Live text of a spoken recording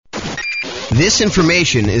This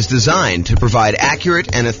information is designed to provide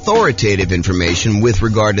accurate and authoritative information with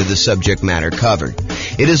regard to the subject matter covered.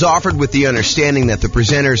 It is offered with the understanding that the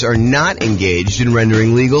presenters are not engaged in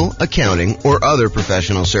rendering legal, accounting, or other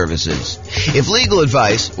professional services. If legal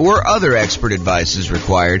advice or other expert advice is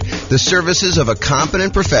required, the services of a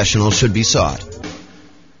competent professional should be sought.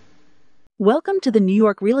 Welcome to the New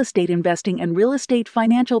York Real Estate Investing and Real Estate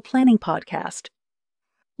Financial Planning Podcast.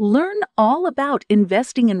 Learn all about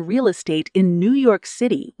investing in real estate in New York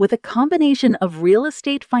City with a combination of real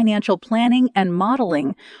estate financial planning and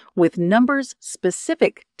modeling with numbers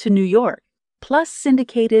specific to New York, plus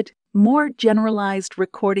syndicated, more generalized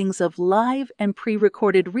recordings of live and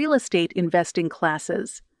pre-recorded real estate investing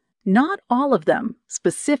classes. Not all of them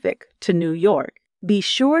specific to New York. Be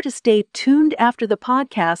sure to stay tuned after the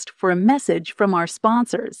podcast for a message from our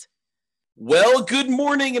sponsors. Well, good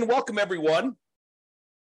morning and welcome, everyone.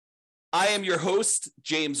 I am your host,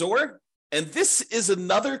 James Orr, and this is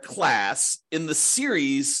another class in the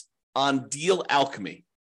series on Deal Alchemy.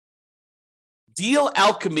 Deal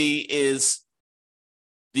Alchemy is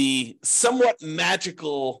the somewhat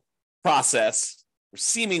magical process, or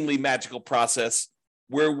seemingly magical process,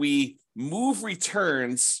 where we move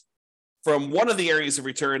returns from one of the areas of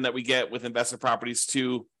return that we get with investment properties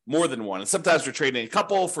to more than one. And sometimes we're trading a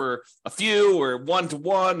couple for a few, or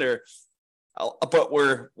one-to-one, but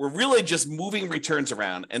we're really just moving returns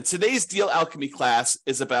around. And today's Deal Alchemy class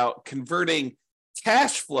is about converting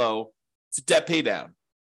cash flow to debt pay down.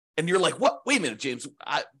 And you're like, what? Wait a minute, James.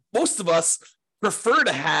 Most of us prefer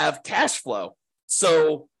to have cash flow.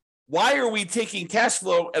 So why are we taking cash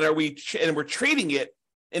flow and we're trading it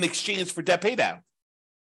in exchange for debt pay down?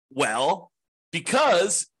 Well,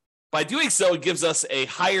 because by doing so, it gives us a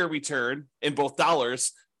higher return in both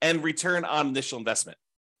dollars and return on initial investment.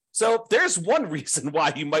 So there's one reason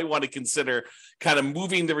why you might want to consider kind of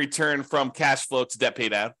moving the return from cash flow to debt pay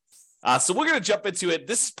down. So we're going to jump into it.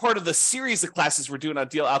 This is part of the series of classes we're doing on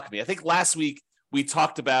Deal Alchemy. I think last week we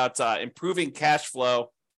talked about improving cash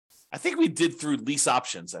flow. I think we did through lease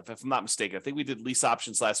options, if I'm not mistaken. I think we did lease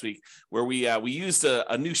options last week where we used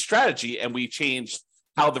a new strategy and we changed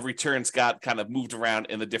how the returns got kind of moved around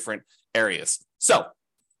in the different areas. So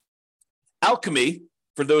alchemy,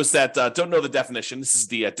 for those that don't know the definition, this is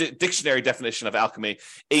the dictionary definition of alchemy: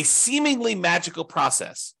 a seemingly magical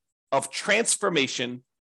process of transformation,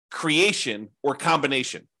 creation, or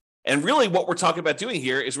combination. And really what we're talking about doing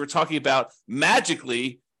here is we're talking about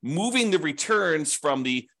magically moving the returns from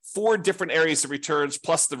the 4 different areas of returns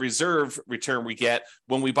plus the reserve return we get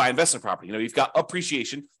when we buy investment property. You know, you've got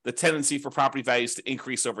appreciation, the tendency for property values to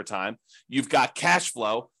increase over time. You've got cash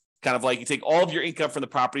flow, kind of like you take all of your income from the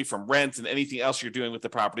property, from rent and anything else you're doing with the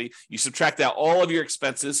property. You subtract out all of your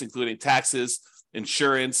expenses, including taxes,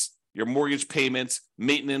 insurance, your mortgage payments,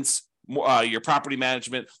 maintenance, your property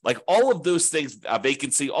management, like all of those things,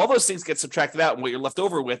 vacancy, all those things get subtracted out. And what you're left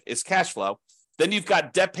over with is cash flow. Then you've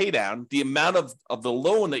got debt pay down, the amount of the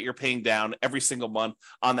loan that you're paying down every single month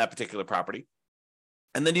on that particular property.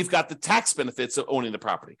 And then you've got the tax benefits of owning the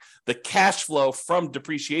property. The cash flow from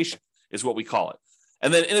depreciation is what we call it.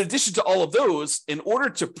 And then in addition to all of those, in order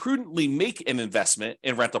to prudently make an investment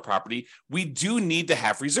in rental property, we do need to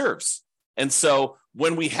have reserves. And so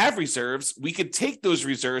when we have reserves, we could take those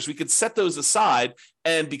reserves, we could set those aside.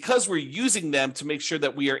 And because we're using them to make sure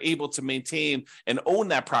that we are able to maintain and own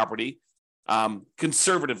that property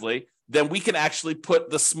conservatively, then we can actually put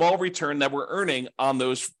the small return that we're earning on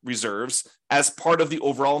those reserves as part of the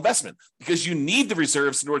overall investment. Because you need the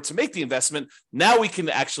reserves in order to make the investment, now we can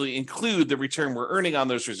actually include the return we're earning on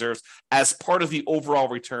those reserves as part of the overall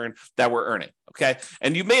return that we're earning, okay?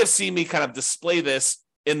 And you may have seen me kind of display this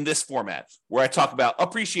in this format, where I talk about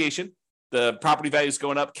appreciation, the property values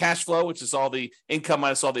going up, cash flow, which is all the income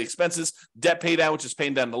minus all the expenses, debt pay down, which is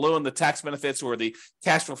paying down the loan, the tax benefits, or the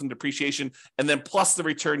cash flow from depreciation, and then plus the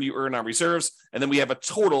return you earn on reserves. And then we have a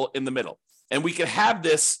total in the middle. And we can have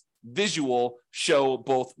this visual show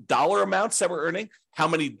both dollar amounts that we're earning, how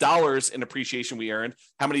many dollars in appreciation we earned,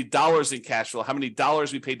 how many dollars in cash flow, how many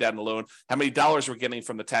dollars we paid down the loan, how many dollars we're getting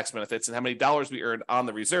from the tax benefits, and how many dollars we earned on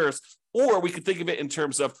the reserves. Or we could think of it in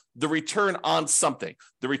terms of the return on something,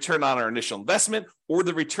 the return on our initial investment, or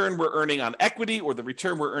the return we're earning on equity, or the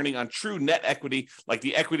return we're earning on true net equity, like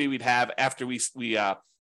the equity we'd have after we sell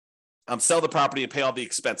the property and pay all the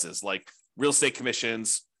expenses, like real estate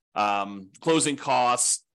commissions, closing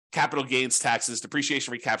costs, capital gains taxes,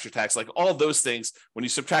 depreciation recapture tax, like all of those things. When you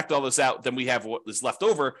subtract all those out, then we have what is left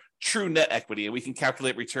over, true net equity, and we can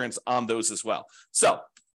calculate returns on those as well. So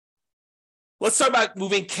let's talk about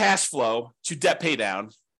moving cash flow to debt pay down.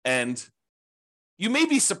 And you may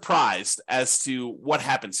be surprised as to what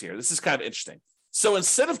happens here. This is kind of interesting. So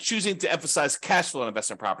instead of choosing to emphasize cash flow on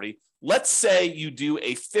investment property, let's say you do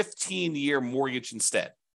a 15-year mortgage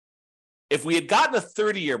instead. If we had gotten a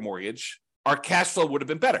 30-year mortgage, our cash flow would have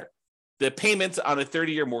been better. The payment on a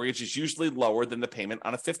 30-year mortgage is usually lower than the payment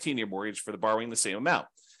on a 15-year mortgage for the borrowing the same amount.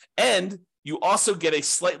 And you also get a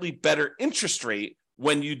slightly better interest rate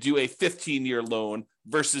when you do a 15-year loan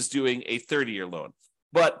versus doing a 30-year loan.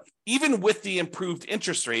 But even with the improved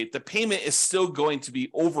interest rate, the payment is still going to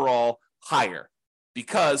be overall higher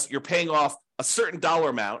because you're paying off a certain dollar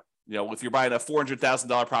amount. You know, if you're buying a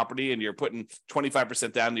 $400,000 property and you're putting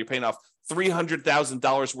 25% down, you're paying off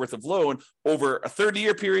 $300,000 worth of loan over a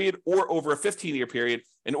 30-year period or over a 15-year period.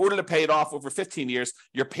 In order to pay it off over 15 years,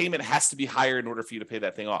 your payment has to be higher in order for you to pay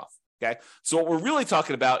that thing off. Okay. So what we're really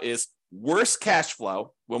talking about is worse cash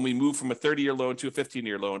flow when we move from a 30-year loan to a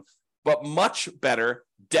 15-year loan, but much better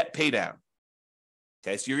debt pay down.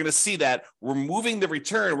 Okay, so you're going to see that we're moving the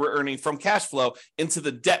return we're earning from cash flow into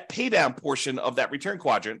the debt pay down portion of that return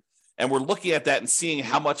quadrant, and we're looking at that and seeing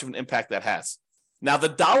how much of an impact that has. Now, the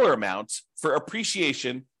dollar amount for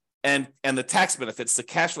appreciation and the tax benefits, the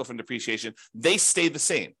cash flow from depreciation, they stay the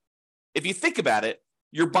same. If you think about it,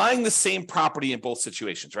 you're buying the same property in both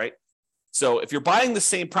situations, right? So if you're buying the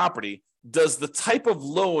same property, does the type of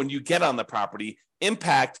loan you get on the property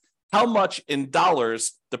impact how much in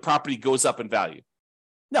dollars the property goes up in value?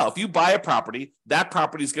 No, if you buy a property, that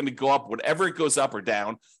property is going to go up whatever it goes up or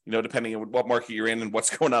down, you know, depending on what market you're in and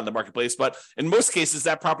what's going on in the marketplace. But in most cases,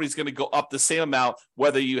 that property is going to go up the same amount,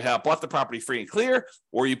 whether you have bought the property free and clear,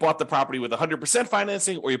 or you bought the property with 100%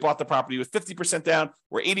 financing, or you bought the property with 50% down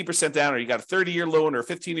or 80% down, or you got a 30-year loan or a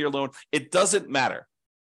 15-year loan. It doesn't matter.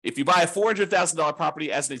 If you buy a $400,000 property,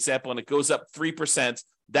 as an example, and it goes up 3%,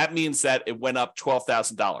 that means that it went up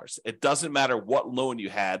 $12,000. It doesn't matter what loan you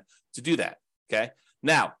had to do that, okay?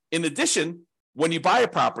 Now, in addition, when you buy a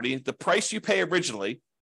property, the price you pay originally,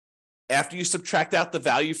 after you subtract out the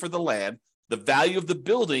value for the land, the value of the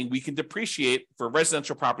building we can depreciate for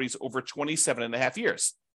residential properties over 27 and a half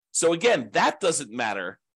years. So again, that doesn't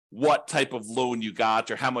matter what type of loan you got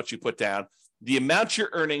or how much you put down. The amount you're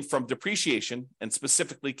earning from depreciation, and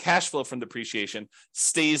specifically cash flow from depreciation,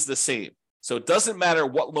 stays the same. So it doesn't matter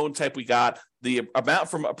what loan type we got, the amount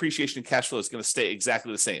from appreciation and cash flow is going to stay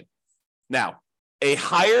exactly the same. Now, a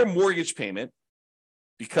higher mortgage payment,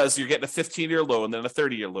 because you're getting a 15-year loan than a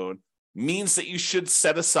 30-year loan, means that you should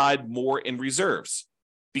set aside more in reserves.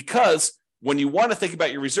 Because when you want to think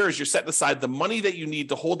about your reserves, you're setting aside the money that you need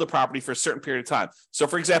to hold the property for a certain period of time. So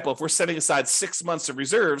for example, if we're setting aside 6 months of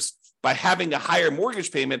reserves, by having a higher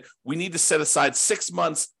mortgage payment, we need to set aside 6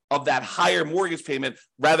 months of that higher mortgage payment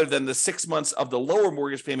rather than the 6 months of the lower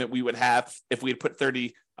mortgage payment we would have if we had put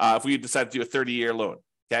if we had decided to do a 30-year loan.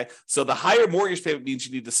 Okay, so the higher mortgage payment means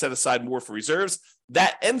you need to set aside more for reserves.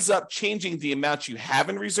 That ends up changing the amount you have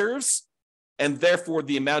in reserves, and therefore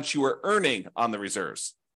the amount you are earning on the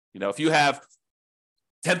reserves. You know, if you have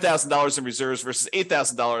 $10,000 in reserves versus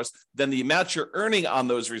 $8,000, then the amount you're earning on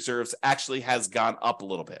those reserves actually has gone up a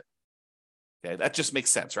little bit. Okay, that just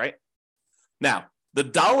makes sense, right? Now, the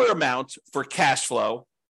dollar amount for cash flow,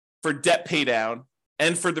 for debt pay down,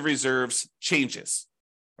 and for the reserves changes,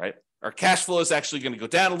 right? Our cash flow is actually going to go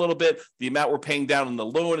down a little bit. The amount we're paying down on the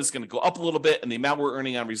loan is going to go up a little bit, and the amount we're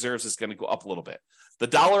earning on reserves is going to go up a little bit. The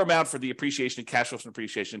dollar amount for the appreciation and cash flow from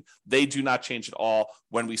appreciation, they do not change at all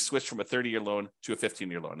when we switch from a 30-year loan to a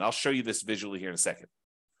 15-year loan. And I'll show you this visually here in a second.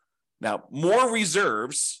 Now, more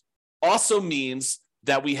reserves also means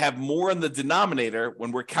that we have more in the denominator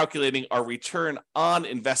when we're calculating our return on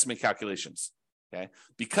investment calculations, okay?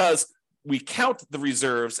 Because we count the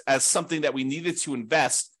reserves as something that we needed to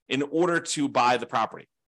invest in order to buy the property.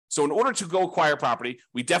 So in order to go acquire property,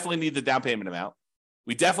 we definitely need the down payment amount.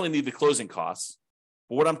 We definitely need the closing costs.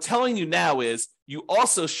 But what I'm telling you now is you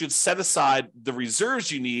also should set aside the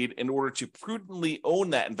reserves you need in order to prudently own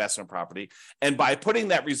that investment property. And by putting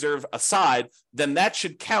that reserve aside, then that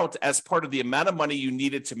should count as part of the amount of money you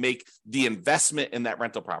needed to make the investment in that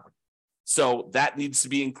rental property. So that needs to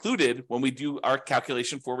be included when we do our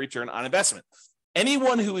calculation for return on investment.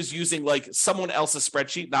 Anyone who is using like someone else's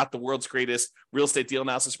spreadsheet, not the world's greatest real estate deal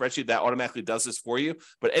analysis spreadsheet that automatically does this for you,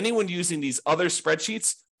 but anyone using these other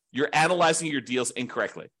spreadsheets, you're analyzing your deals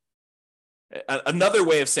incorrectly. Another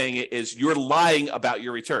way of saying it is you're lying about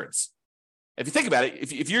your returns. If you think about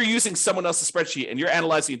it, if you're using someone else's spreadsheet and you're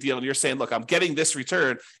analyzing a deal and you're saying, look, I'm getting this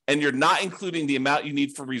return, and you're not including the amount you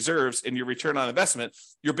need for reserves in your return on investment,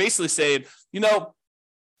 you're basically saying, you know,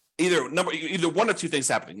 either one of two things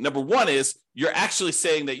happening. Number one is you're actually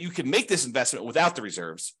saying that you can make this investment without the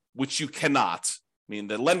reserves, which you cannot. mean,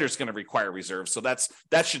 the lender's going to require reserves. So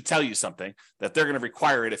that should tell you something, that they're going to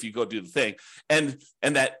require it if you go do the thing. And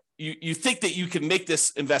that you think that you can make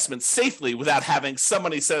this investment safely without having some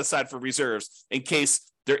money set aside for reserves in case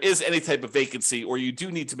there is any type of vacancy, or you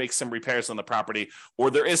do need to make some repairs on the property,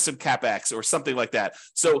 or there is some CapEx or something like that.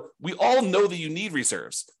 So we all know that you need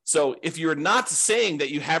reserves. So if you're not saying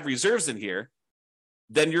that you have reserves in here,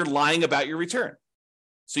 then you're lying about your return.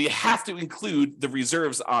 So you have to include the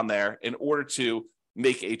reserves on there in order to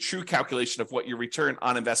make a true calculation of what your return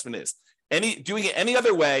on investment is. Doing it any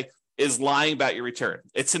other way is lying about your return.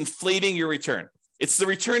 It's inflating your return. It's the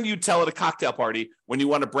return you tell at a cocktail party when you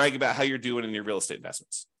want to brag about how you're doing in your real estate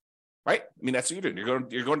investments, right? I mean, that's what you're doing.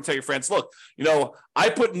 You're going to tell your friends, look, I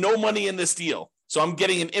put no money in this deal, so I'm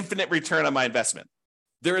getting an infinite return on my investment.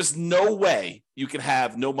 There is no way you can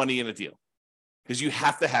have no money in a deal because you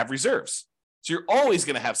have to have reserves. So you're always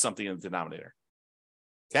going to have something in the denominator.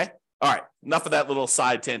 Okay? All right. Enough of that little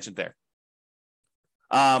side tangent there.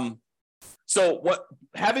 So what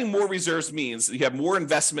having more reserves means, you have more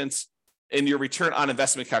investments in your return on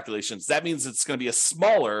investment calculations. That means it's going to be a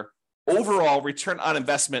smaller overall return on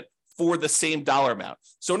investment for the same dollar amount.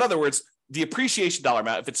 So in other words, the appreciation dollar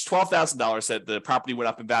amount, if it's $12,000 that the property went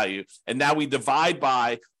up in value, and now we divide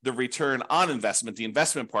by the return on investment, the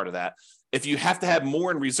investment part of that, if you have to have more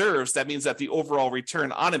in reserves, that means that the overall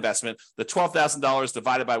return on investment, the $12,000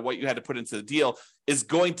 divided by what you had to put into the deal, is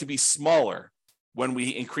going to be smaller when we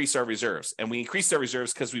increase our reserves. And we increased our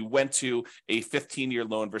reserves because we went to a 15-year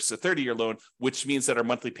loan versus a 30-year loan, which means that our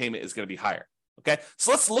monthly payment is going to be higher. Okay,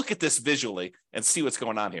 so let's look at this visually and see what's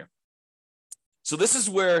going on here. So this is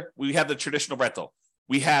where we have the traditional rental.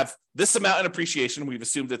 We have this amount in appreciation. We've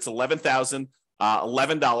assumed it's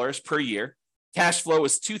 $11,011 per year. Cash flow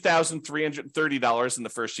is $2,330 in the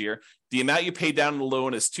first year. The amount you pay down in the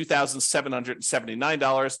loan is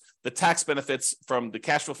 $2,779. The tax benefits from the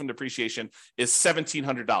cash flow from depreciation is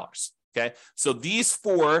 $1,700. Okay, so these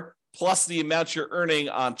four plus the amount you're earning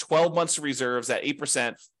on 12 months of reserves at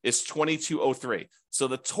 8% is $2,203. So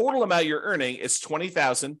the total amount you're earning is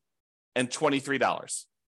 $20,023.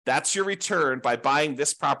 That's your return by buying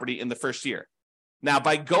this property in the first year. Now,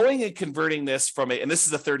 by going and converting this and this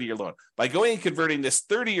is a 30-year loan, by going and converting this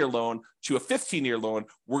 30-year loan to a 15-year loan,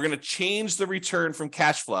 we're going to change the return from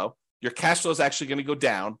cash flow. Your cash flow is actually going to go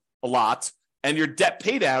down a lot, and your debt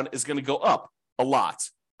pay down is going to go up a lot.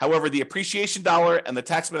 However, the appreciation dollar and the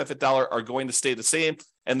tax benefit dollar are going to stay the same,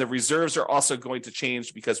 and the reserves are also going to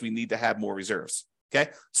change because we need to have more reserves.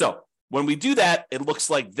 Okay, so when we do that, it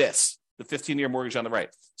looks like this, the 15-year mortgage on the right.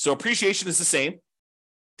 So appreciation is the same.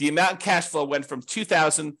 The amount in cash flow went from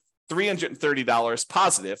 $2,330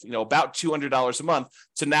 positive, about $200 a month,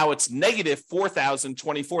 to now it's negative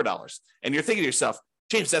 $4,024. And you're thinking to yourself,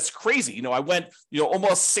 James, that's crazy. I went,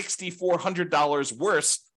 almost $6,400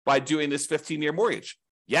 worse by doing this 15-year mortgage.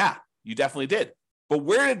 Yeah, you definitely did. But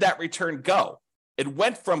where did that return go? It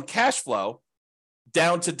went from cash flow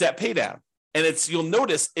down to debt pay down. And you'll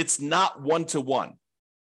notice it's not one-to-one.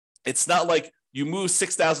 It's not like you move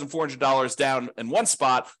 $6,400 down in one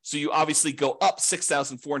spot, so you obviously go up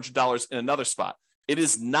 $6,400 in another spot. It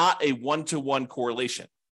is not a one-to-one correlation.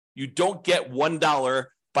 You don't get $1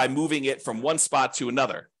 by moving it from one spot to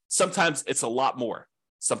another. Sometimes it's a lot more.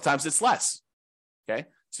 Sometimes it's less. Okay,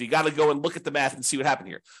 so you got to go and look at the math and see what happened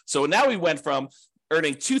here. So now we went from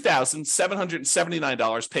earning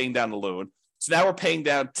 $2,779 paying down the loan. So now we're paying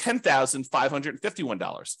down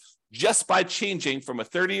 $10,551. Just by changing from a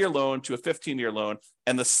 30-year loan to a 15-year loan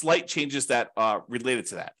and the slight changes that are related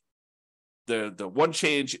to that. The one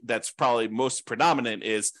change that's probably most predominant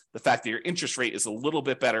is the fact that your interest rate is a little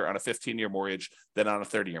bit better on a 15-year mortgage than on a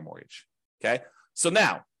 30-year mortgage. Okay, so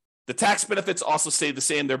now the tax benefits also stay the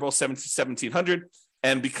same. They're both $1,700.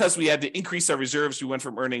 And because we had to increase our reserves, we went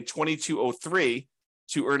from earning $2,203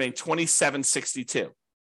 to earning $2,762.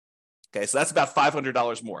 Okay, so that's about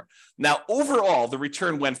 $500 more. Now, overall, the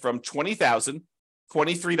return went from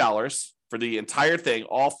 $20,023 for the entire thing,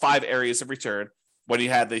 all 5 areas of return, when you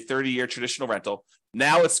had the 30-year traditional rental.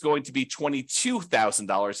 Now it's going to be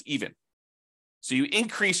 $22,000 even. So you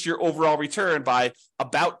increase your overall return by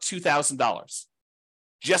about $2,000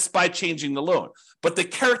 just by changing the loan. But the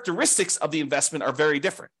characteristics of the investment are very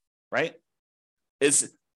different, right?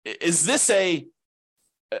 Is this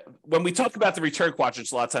when we talk about the return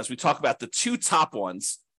quadrants, a lot of times we talk about the 2 top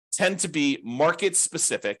ones tend to be market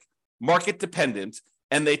specific, market dependent,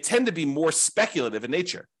 and they tend to be more speculative in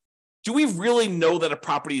nature. Do we really know that a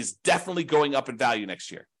property is definitely going up in value next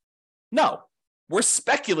year? No, we're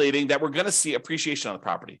speculating that we're going to see appreciation on the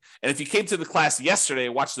property. And if you came to the class yesterday,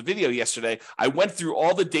 watched the video yesterday, I went through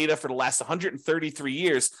all the data for the last 133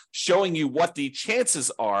 years, showing you what the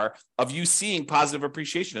chances are of you seeing positive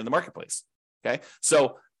appreciation in the marketplace. Okay,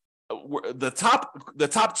 so the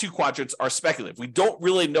top two quadrants are speculative. We don't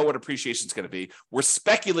really know what appreciation is going to be. We're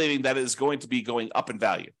speculating that it is going to be going up in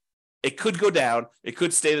value. It could go down. It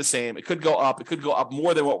could stay the same. It could go up. It could go up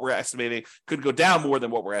more than what we're estimating. It could go down more than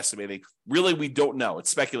what we're estimating. Really, we don't know. It's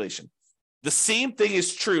speculation. The same thing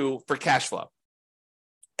is true for cash flow.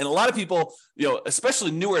 And a lot of people, especially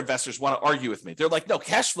newer investors, want to argue with me. They're like, no,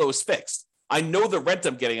 cash flow is fixed. I know the rent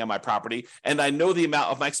I'm getting on my property, and I know the amount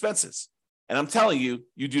of my expenses. And I'm telling you,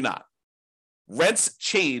 you do not. Rents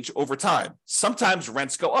change over time. Sometimes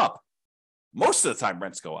rents go up. Most of the time,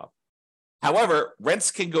 rents go up. However,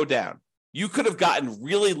 rents can go down. You could have gotten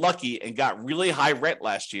really lucky and got really high rent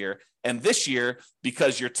last year. And this year,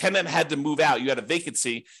 because your tenant had to move out, you had a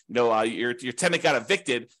vacancy, your tenant got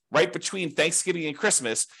evicted right between Thanksgiving and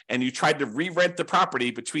Christmas, and you tried to re-rent the property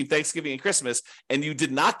between Thanksgiving and Christmas, and you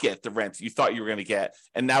did not get the rent you thought you were going to get,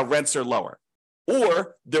 and now rents are lower.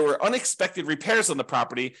 Or there were unexpected repairs on the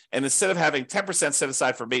property, and instead of having 10% set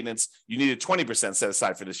aside for maintenance, you needed 20% set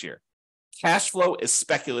aside for this year. Cash flow is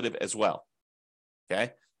speculative as well.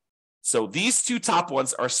 Okay, so these two top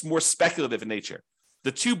ones are more speculative in nature.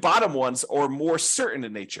 The two bottom ones are more certain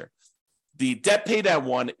in nature. The debt paydown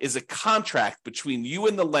one is a contract between you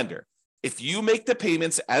and the lender. If you make the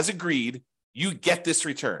payments as agreed, you get this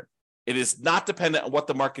return. It is not dependent on what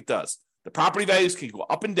the market does. The property values can go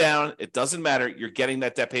up and down. It doesn't matter. You're getting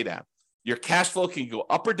that debt paydown. Your cash flow can go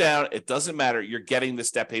up or down. It doesn't matter. You're getting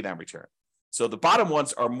this debt paydown return. So the bottom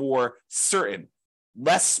ones are more certain,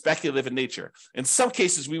 less speculative in nature. In some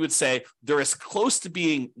cases, we would say they're as close to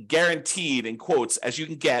being guaranteed, in quotes, as you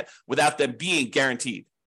can get without them being guaranteed.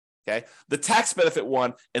 Okay. The tax benefit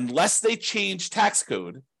one, unless they change tax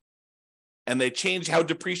code and they change how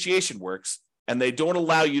depreciation works, and they don't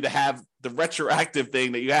allow you to have the retroactive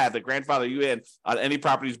thing that you had, the grandfather you in on any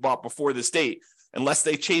properties bought before this date, unless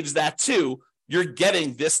they change that too, you're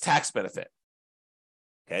getting this tax benefit.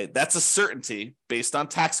 Okay. That's a certainty based on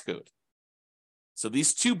tax code. So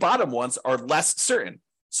these two bottom ones are less certain.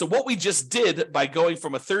 So what we just did by going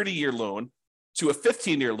from a 30-year loan to a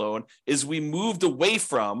 15-year loan is we moved away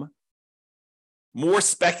from more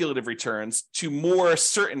speculative returns to more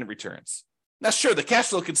certain returns. Now, sure, the cash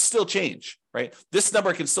flow can still change, right? This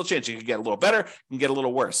number can still change. It can get a little better, it can get a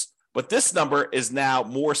little worse. But this number is now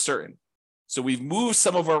more certain. So we've moved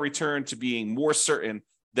some of our return to being more certain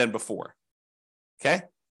than before. Okay?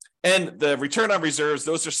 And the return on reserves,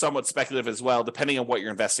 those are somewhat speculative as well, depending on what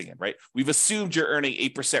you're investing in, right? We've assumed you're earning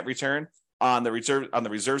 8% return on the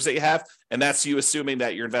reserves that you have, and that's you assuming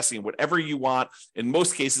that you're investing in whatever you want. In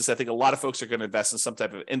most cases, I think a lot of folks are going to invest in some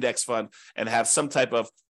type of index fund and have some type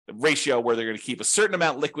of ratio where they're going to keep a certain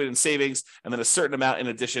amount liquid in savings and then a certain amount in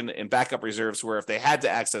addition in backup reserves, where if they had to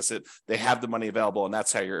access it, they have the money available, and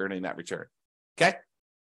that's how you're earning that return. Okay?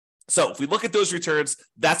 So if we look at those returns,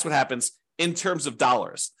 that's what happens in terms of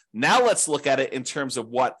dollars. Now let's look at it in terms of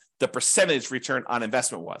what the percentage return on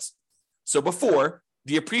investment was. So before,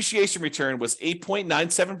 the appreciation return was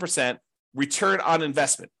 8.97% return on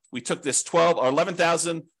investment. We took this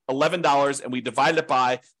 $11,011 and we divided it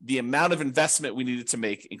by the amount of investment we needed to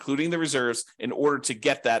make, including the reserves, in order to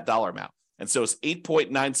get that dollar amount. And so it's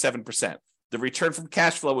 8.97%. The return from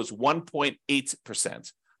cash flow was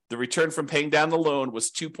 1.8%. The return from paying down the loan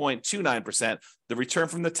was 2.29%. The return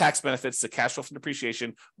from the tax benefits, the cash flow from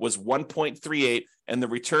depreciation, was 1.38%, and the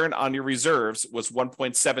return on your reserves was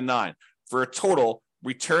 1.79%, for a total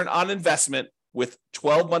return on investment with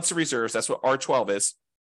 12 months of reserves, that's what R12 is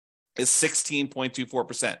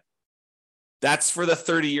 16.24%. That's for the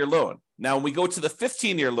 30-year loan. Now, when we go to the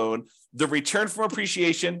 15-year loan, the return from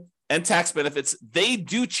appreciation and tax benefits, they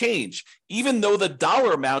do change, even though the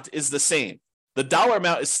dollar amount is the same. The dollar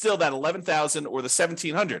amount is still that $11,000 or the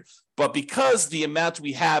 $1,700, but because the amount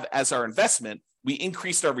we have as our investment, we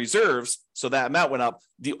increased our reserves, so that amount went up.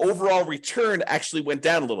 The overall return actually went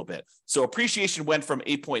down a little bit. So appreciation went from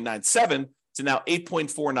 8.97 to now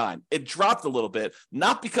 8.49. It dropped a little bit,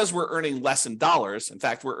 not because we're earning less in dollars. In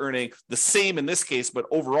fact, we're earning the same in this case, but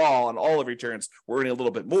overall on all of returns, we're earning a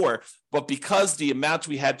little bit more. But because the amount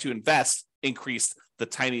we had to invest increased the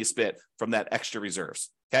tiniest bit from that extra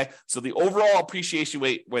reserves. Okay, so the overall appreciation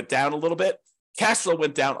rate went down a little bit. Cash flow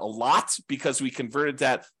went down a lot because we converted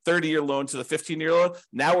that 30-year loan to the 15-year loan.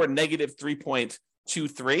 Now we're negative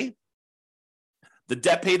 3.23. The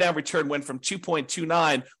debt paydown return went from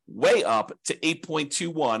 2.29 way up to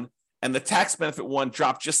 8.21, and the tax benefit one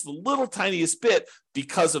dropped just the little tiniest bit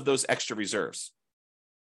because of those extra reserves.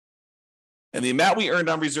 And the amount we earned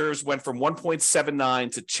on reserves went from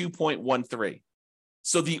 1.79 to 2.13.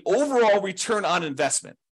 So the overall return on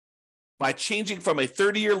investment by changing from a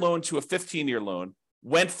 30-year loan to a 15-year loan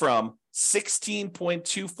went from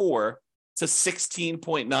 16.24 to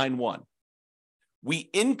 16.91. We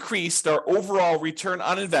increased our overall return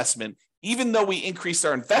on investment, even though we increased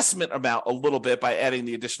our investment amount a little bit by adding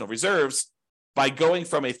the additional reserves, by going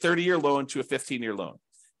from a 30-year loan to a 15-year loan.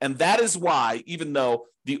 And that is why, even though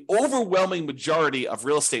the overwhelming majority of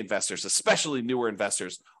real estate investors, especially newer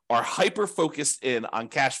investors, are hyper-focused in on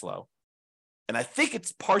cash flow, and I think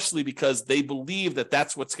it's partially because they believe that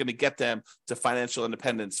that's what's going to get them to financial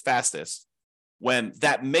independence fastest, when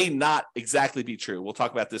that may not exactly be true. We'll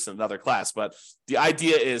talk about this in another class, but the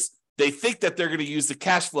idea is they think that they're going to use the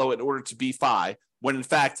cash flow in order to be FI, when in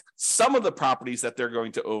fact, some of the properties that they're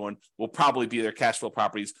going to own will probably be their cash flow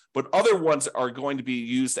properties, but other ones are going to be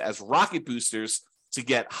used as rocket boosters to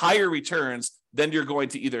get higher returns. Then you're going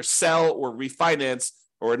to either sell or refinance,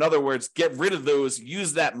 or in other words, get rid of those,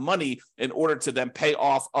 use that money in order to then pay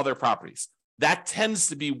off other properties. That tends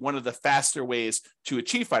to be one of the faster ways to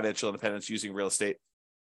achieve financial independence using real estate.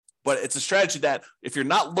 But it's a strategy that if you're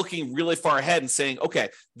not looking really far ahead and saying, okay,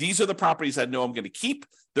 these are the properties I know I'm going to keep,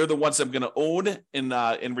 they're the ones I'm going to own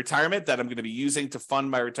in retirement that I'm going to be using to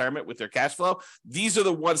fund my retirement with their cash flow. These are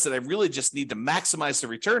the ones that I really just need to maximize the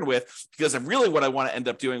return with, because really what I want to end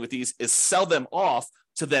up doing with these is sell them off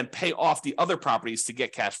to then pay off the other properties to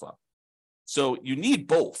get cash flow. So you need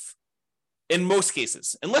both in most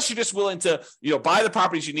cases, unless you're just willing to buy the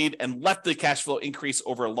properties you need and let the cash flow increase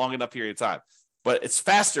over a long enough period of time. But it's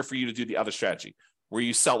faster for you to do the other strategy, where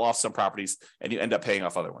you sell off some properties and you end up paying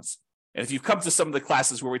off other ones. And if you've come to some of the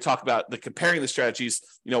classes where we talk about the comparing the strategies,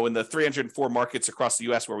 in the 304 markets across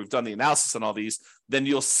the US where we've done the analysis on all these, then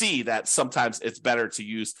you'll see that sometimes it's better to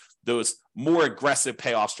use those more aggressive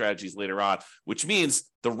payoff strategies later on, which means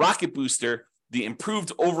the rocket booster, the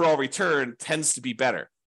improved overall return tends to be better.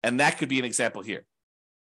 And that could be an example here.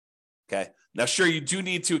 Okay. Now, sure, you do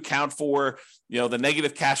need to account for, the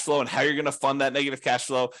negative cash flow and how you're going to fund that negative cash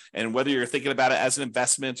flow, and whether you're thinking about it as an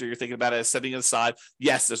investment or you're thinking about it as setting it aside.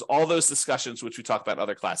 Yes, there's all those discussions, which we talk about in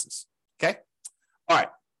other classes. Okay. All right.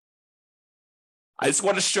 I just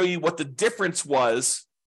want to show you what the difference was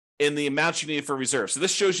in the amount you needed for reserves. So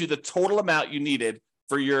this shows you the total amount you needed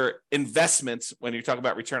for your investments when you're talking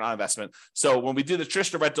about return on investment. So when we do the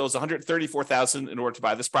traditional rental, it's $134,000 in order to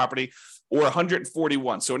buy this property, or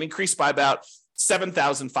 $141,000. So it increased by about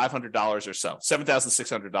 $7,500 or so.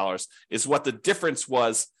 $7,600 is what the difference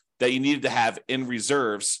was that you needed to have in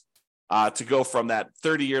reserves to go from that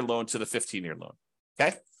 30-year loan to the 15-year loan.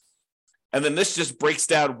 Okay. And then this just breaks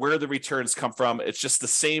down where the returns come from. It's just the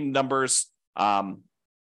same numbers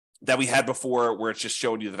that we had before, where it's just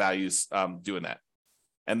showing you the values doing that.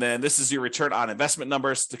 And then this is your return on investment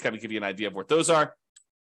numbers to kind of give you an idea of what those are.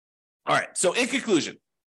 All right. So in conclusion,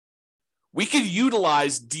 we can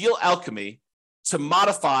utilize Deal Alchemy to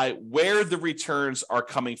modify where the returns are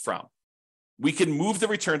coming from. We can move the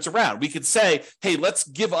returns around. We could say, hey, let's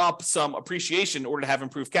give up some appreciation in order to have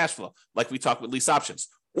improved cash flow, like we talked with lease options.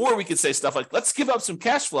 Or we could say stuff like, let's give up some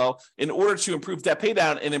cash flow in order to improve debt pay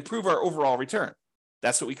down and improve our overall return.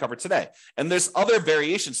 That's what we covered today. And there's other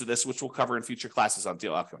variations to this, which we'll cover in future classes on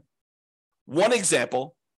Deal Alchemy. One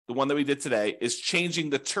example, the one that we did today, is changing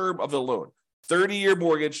the term of the loan, 30-year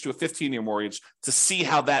mortgage to a 15-year mortgage, to see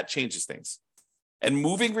how that changes things. And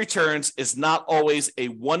moving returns is not always a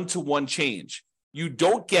one-to-one change. You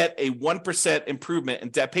don't get a 1% improvement in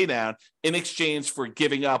debt pay down in exchange for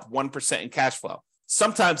giving up 1% in cash flow.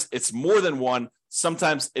 Sometimes it's more than one,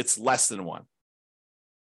 sometimes it's less than one.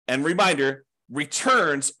 And reminder,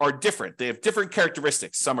 returns are different. They have different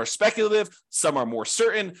characteristics. Some are speculative, some are more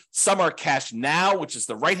certain, some are cash now, which is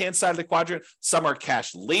the right-hand side of the quadrant, some are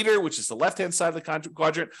cash later, which is the left-hand side of the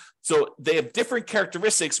quadrant. So they have different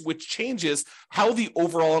characteristics, which changes how the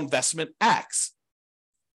overall investment acts.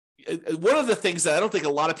 One of the things that I don't think a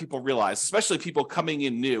lot of people realize, especially people coming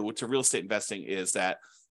in new to real estate investing, is that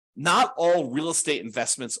not all real estate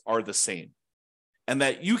investments are the same. And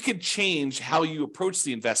that you can change how you approach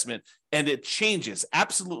the investment, and it changes,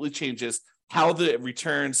 absolutely changes how the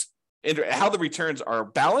returns are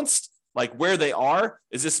balanced, like where they are.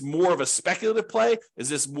 Is this more of a speculative play? Is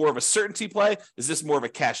this more of a certainty play? Is this more of a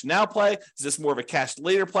cash now play? Is this more of a cash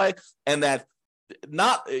later play? And that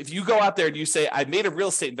not, if you go out there and you say, I made a real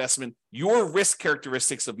estate investment, your risk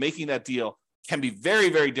characteristics of making that deal can be very,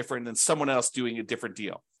 very different than someone else doing a different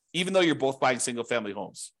deal, even though you're both buying single family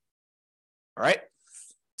homes. All right.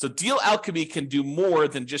 So Deal Alchemy can do more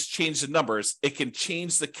than just change the numbers. It can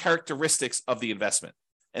change the characteristics of the investment.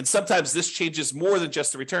 And sometimes this changes more than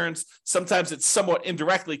just the returns. Sometimes it somewhat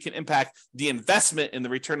indirectly can impact the investment in the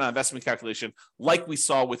return on investment calculation, like we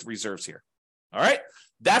saw with reserves here. All right,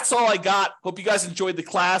 that's all I got. Hope you guys enjoyed the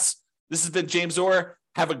class. This has been James Orr.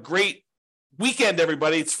 Have a great weekend,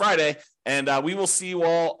 everybody. It's Friday, and we will see you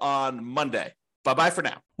all on Monday. Bye-bye for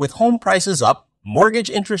now. With home prices up, mortgage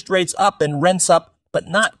interest rates up, and rents up, but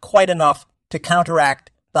not quite enough to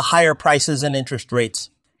counteract the higher prices and interest rates,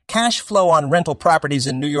 cash flow on rental properties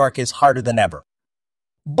in New York is harder than ever.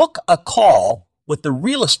 Book a call with the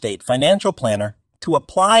Real Estate Financial Planner to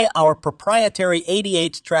apply our proprietary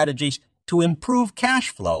 88 strategies to improve cash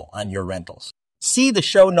flow on your rentals. See the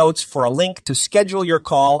show notes for a link to schedule your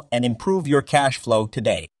call and improve your cash flow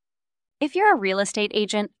today. If you're a real estate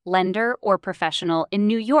agent, lender, or professional in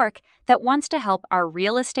New York that wants to help our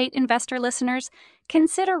real estate investor listeners,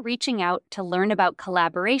 consider reaching out to learn about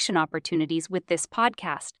collaboration opportunities with this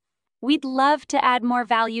podcast. We'd love to add more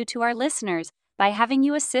value to our listeners by having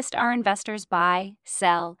you assist our investors buy,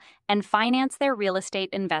 sell, and finance their real estate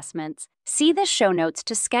investments. See the show notes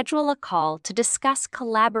to schedule a call to discuss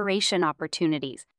collaboration opportunities.